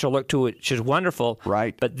a special look to it, which is wonderful.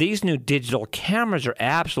 Right. But these new digital cameras are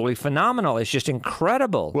absolutely phenomenal. It's just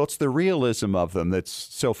incredible. Well, it's the realism of them that's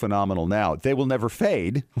so phenomenal now. They will never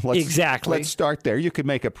fade. Exactly. Let's start there. You could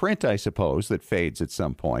make a print, I suppose, that fades at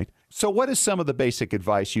some point. So what is some of the basic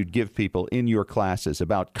advice you'd give people in your classes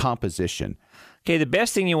about composition? Okay, the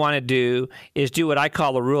best thing you want to do is do what I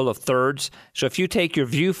call a rule of thirds. So if you take your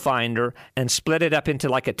viewfinder and split it up into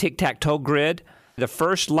like a tic-tac-toe grid, the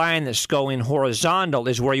first line that's going horizontal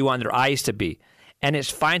is where you want their eyes to be. And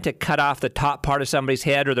it's fine to cut off the top part of somebody's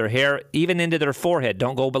head or their hair, even into their forehead.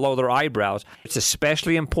 Don't go below their eyebrows. It's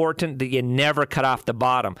especially important that you never cut off the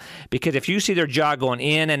bottom. Because if you see their jaw going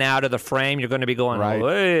in and out of the frame, you're going to be going,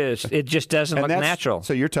 it just doesn't look natural.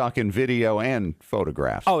 So you're talking video and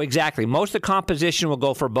photographs. Oh, exactly. Most of the composition will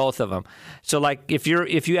go for both of them. So like if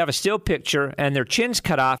you have a still picture and their chin's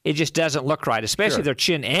cut off, it just doesn't look right, especially if their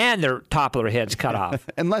chin and their top of their head's cut off.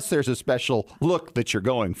 Unless there's a special look that you're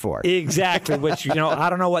going for. Exactly, which I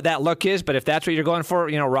don't know what that look is, but if that's what you're going for,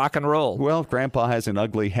 rock and roll. Well, if Grandpa has an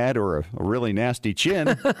ugly head or a really nasty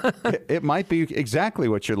chin, it might be exactly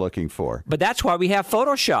what you're looking for. But that's why we have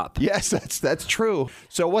Photoshop. Yes, that's true.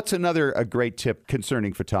 So what's a great tip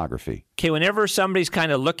concerning photography? Okay, whenever somebody's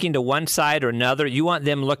kind of looking to one side or another, you want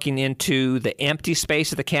them looking into the empty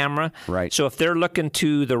space of the camera. Right. So if they're looking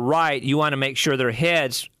to the right, you want to make sure their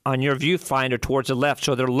head's on your viewfinder towards the left,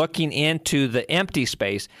 so they're looking into the empty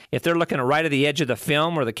space. If they're looking right at the edge of the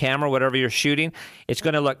film or the camera, whatever you're shooting, it's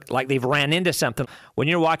going to look like they've ran into something. When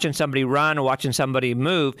you're watching somebody run or watching somebody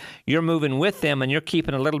move, you're moving with them and you're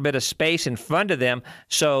keeping a little bit of space in front of them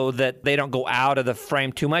so that they don't go out of the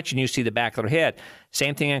frame too much and you see the back of their head.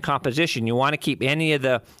 Same thing in composition. You want to keep any of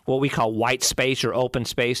the what we call white space or open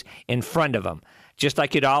space in front of them. Just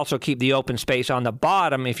like you'd also keep the open space on the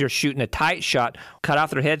bottom if you're shooting a tight shot. Cut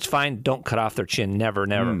off their heads, fine. Don't cut off their chin. Never,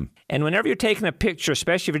 never. And whenever you're taking a picture,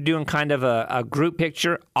 especially if you're doing kind of a group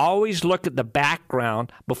picture, always look at the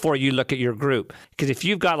background before you look at your group. Because if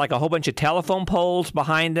you've got like a whole bunch of telephone poles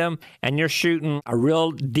behind them and you're shooting a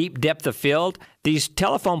real deep depth of field, these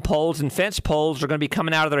telephone poles and fence poles are going to be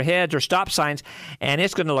coming out of their heads or stop signs, and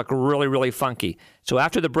it's going to look really, really funky. So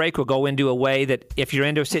after the break, we'll go into a way that if you're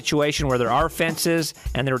into a situation where there are fences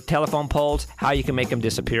and there are telephone poles, how you can make them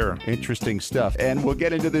disappear. Interesting stuff. And we'll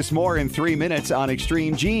get into this more in 3 minutes on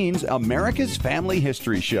Extreme Genes, America's Family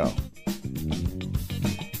History Show.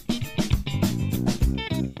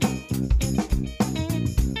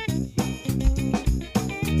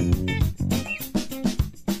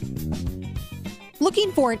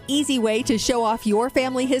 Looking for an easy way to show off your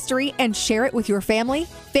family history and share it with your family?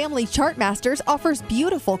 Family Chartmasters offers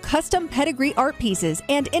beautiful custom pedigree art pieces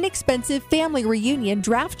and inexpensive family reunion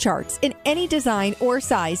draft charts in any design or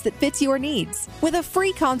size that fits your needs. With a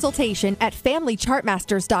free consultation at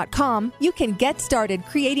FamilyChartmasters.com, you can get started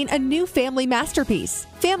creating a new family masterpiece.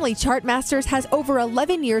 Family Chartmasters has over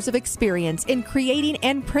 11 years of experience in creating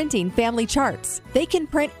and printing family charts. They can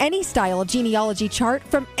print any style genealogy chart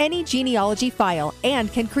from any genealogy file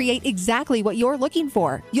and can create exactly what you're looking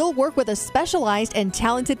for. You'll work with a specialized and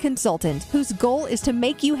talented consultant whose goal is to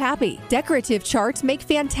make you happy. Decorative charts make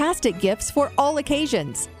fantastic gifts for all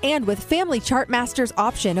occasions. And with Family Chartmasters'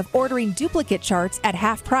 option of ordering duplicate charts at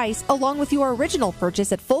half price along with your original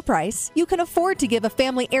purchase at full price, you can afford to give a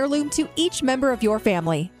family heirloom to each member of your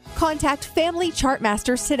family. Contact Family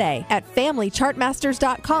Chartmasters today at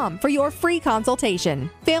FamilyChartmasters.com for your free consultation.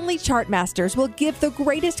 Family Chartmasters will give the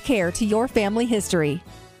greatest care to your family history.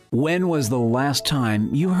 When was the last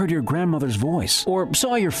time you heard your grandmother's voice or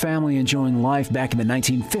saw your family enjoying life back in the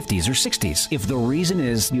 1950s or 60s? If the reason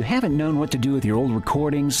is you haven't known what to do with your old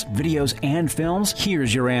recordings, videos, and films,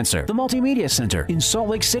 here's your answer. The Multimedia Center in Salt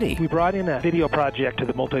Lake City. We brought in a video project to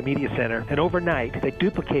the Multimedia Center, and overnight they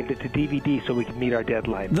duplicated it to DVD so we could meet our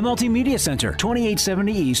deadline. The Multimedia Center,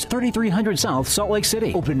 2870 East, 3300 South, Salt Lake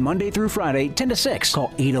City. Open Monday through Friday, 10 to 6. Call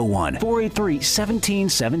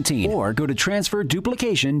 801-483-1717 or go to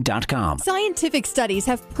transferduplication.com. Scientific studies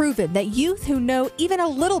have proven that youth who know even a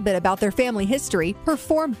little bit about their family history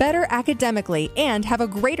perform better academically and have a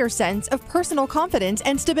greater sense of personal confidence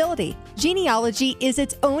and stability. Genealogy is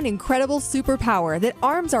its own incredible superpower that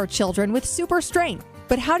arms our children with super strength.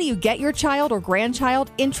 But how do you get your child or grandchild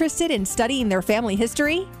interested in studying their family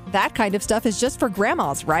history? That kind of stuff is just for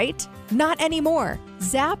grandmas, right? Not anymore.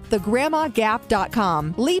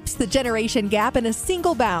 ZapTheGrandmaGap.com leaps the generation gap in a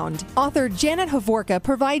single bound. Author Janet Havorka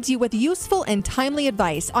provides you with useful and timely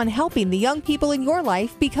advice on helping the young people in your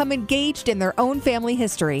life become engaged in their own family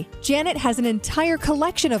history. Janet has an entire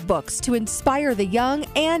collection of books to inspire the young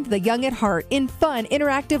and the young at heart in fun,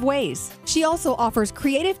 interactive ways. She also offers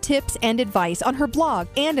creative tips and advice on her blog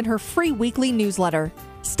and in her free weekly newsletter.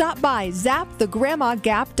 Stop by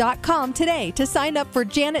ZapTheGrandmaGap.com today to sign up for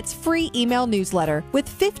Janet's free email newsletter with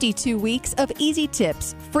 52 weeks of easy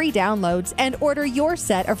tips, free downloads, and order your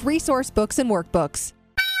set of resource books and workbooks.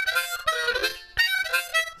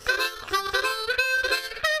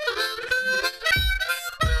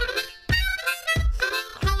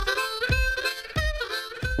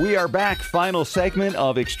 We are back. Final segment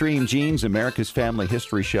of Extreme Genes, America's Family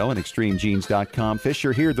History Show, and ExtremeGenes.com.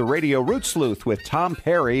 Fisher here, the Radio Root Sleuth with Tom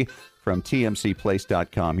Perry from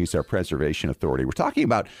TMCplace.com. He's our preservation authority. We're talking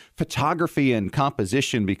about photography and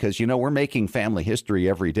composition because, you know, we're making family history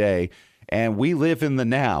every day, and we live in the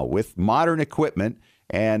now with modern equipment.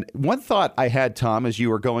 And one thought I had, Tom, as you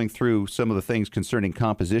were going through some of the things concerning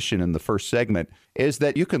composition in the first segment, is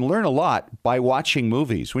that you can learn a lot by watching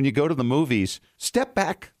movies. When you go to the movies, step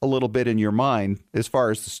back a little bit in your mind as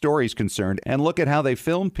far as the story is concerned and look at how they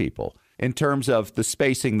film people in terms of the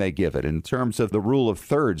spacing they give it, in terms of the rule of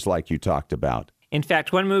thirds like you talked about. In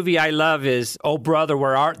fact, one movie I love is Oh Brother,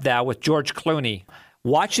 Where Art Thou with George Clooney.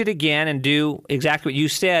 Watch it again and do exactly what you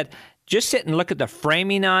said. Just sit and look at the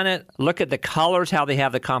framing on it, look at the colors, how they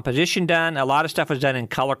have the composition done. A lot of stuff was done in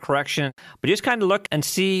color correction. But just kind of look and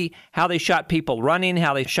see how they shot people running,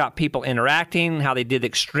 how they shot people interacting, how they did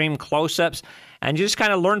extreme close-ups, and you just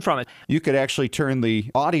kind of learn from it. You could actually turn the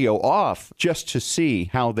audio off just to see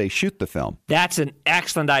how they shoot the film. That's an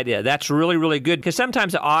excellent idea. That's really, really good because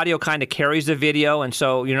sometimes the audio kind of carries the video, and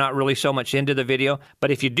so you're not really so much into the video. But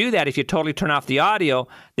if you do that, if you totally turn off the audio,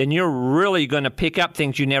 then you're really going to pick up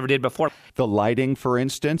things you never did before. The lighting, for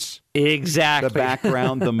instance. Exactly. The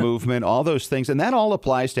background, the movement, all those things. And that all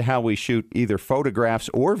applies to how we shoot either photographs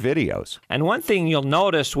or videos. And one thing you'll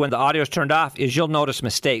notice when the audio is turned off is you'll notice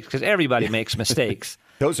mistakes because everybody makes mistakes.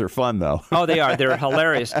 Those are fun, though. Oh, they are. They're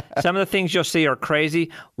hilarious. Some of the things you'll see are crazy.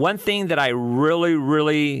 One thing that I really,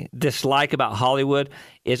 really dislike about Hollywood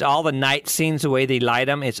is all the night scenes, the way they light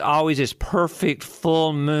them. It's always this perfect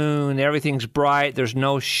full moon. Everything's bright. There's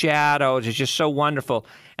no shadows. It's just so wonderful.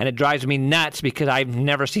 And it drives me nuts because I've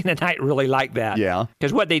never seen a night really like that. Yeah.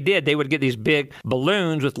 Because what they did, they would get these big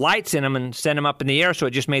balloons with lights in them and send them up in the air, so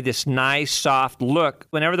it just made this nice, soft look.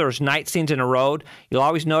 Whenever there was night scenes in a road, you'll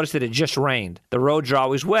always notice that it just rained. The roads are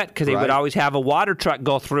always wet because they would always have a water truck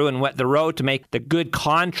go through and wet the road to make the good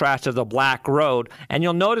contrast of the black road. And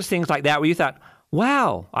you'll notice things like that where you thought,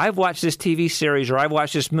 wow, I've watched this TV series or I've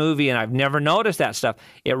watched this movie and I've never noticed that stuff.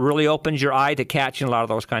 It really opens your eye to catching a lot of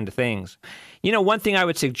those kind of things. You know, one thing I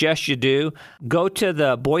would suggest you do, go to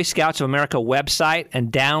the Boy Scouts of America website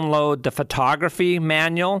and download the photography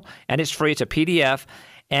manual, and it's free. It's a PDF.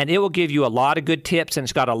 And it will give you a lot of good tips, and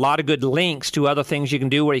it's got a lot of good links to other things you can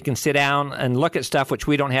do where you can sit down and look at stuff which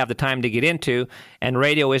we don't have the time to get into, and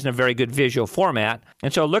radio isn't a very good visual format.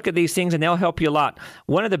 And so look at these things, and they'll help you a lot.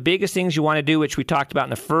 One of the biggest things you want to do, which we talked about in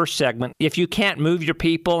the first segment, if you can't move your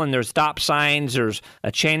people and there's stop signs, there's a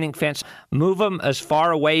chain link fence, move them as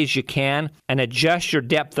far away as you can and adjust your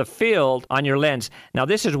depth of field on your lens. Now,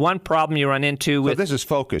 this is one problem you run into with... So this is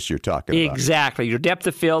focus you're talking about. Exactly. Your depth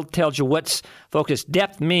of field tells you what's focus.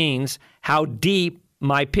 Depth means how deep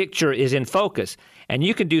my picture is in focus. And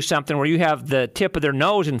you can do something where you have the tip of their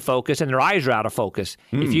nose in focus and their eyes are out of focus.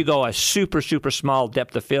 If you go a super, super small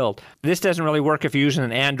depth of field. This doesn't really work if you're using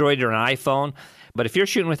an Android or an iPhone. But if you're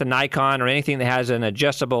shooting with a Nikon or anything that has an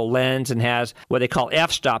adjustable lens and has what they call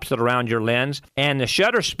f-stops that are around your lens and the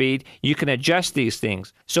shutter speed, you can adjust these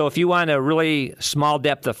things. So if you want a really small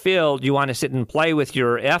depth of field, you want to sit and play with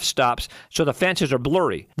your f-stops so the fences are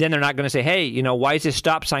blurry. Then they're not going to say, hey, why is this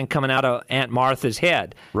stop sign coming out of Aunt Martha's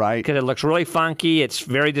head? Right. Because it looks really funky, it's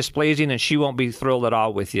very displeasing, and she won't be thrilled at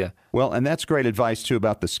all with you. Well, and that's great advice, too,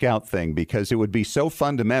 about the Scout thing, because it would be so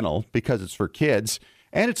fundamental because it's for kids.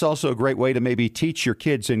 And it's also a great way to maybe teach your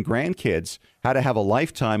kids and grandkids how to have a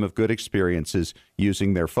lifetime of good experiences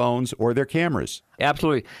using their phones or their cameras.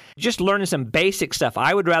 Absolutely. Just learning some basic stuff.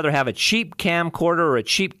 I would rather have a cheap camcorder or a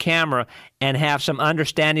cheap camera and have some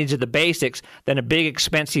understandings of the basics than a big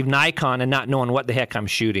expensive Nikon and not knowing what the heck I'm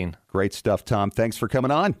shooting. Great stuff, Tom. Thanks for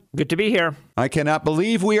coming on. Good to be here. I cannot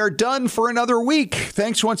believe we are done for another week.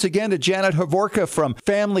 Thanks once again to Janet Havorka from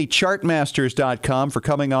FamilyChartmasters.com for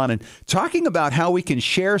coming on and talking about how we can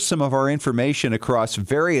share some of our information across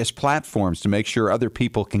various platforms to make sure other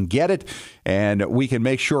people can get it and we can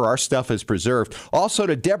make sure our stuff is preserved. Also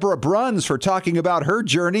to Deborah Bruns for talking about her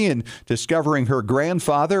journey and discovering her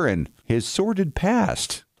grandfather and his sordid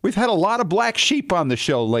past. We've had a lot of black sheep on the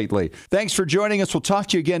show lately. Thanks for joining us. We'll talk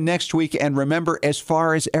to you again next week. And remember, as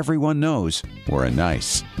far as everyone knows, we're a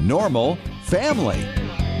nice, normal family.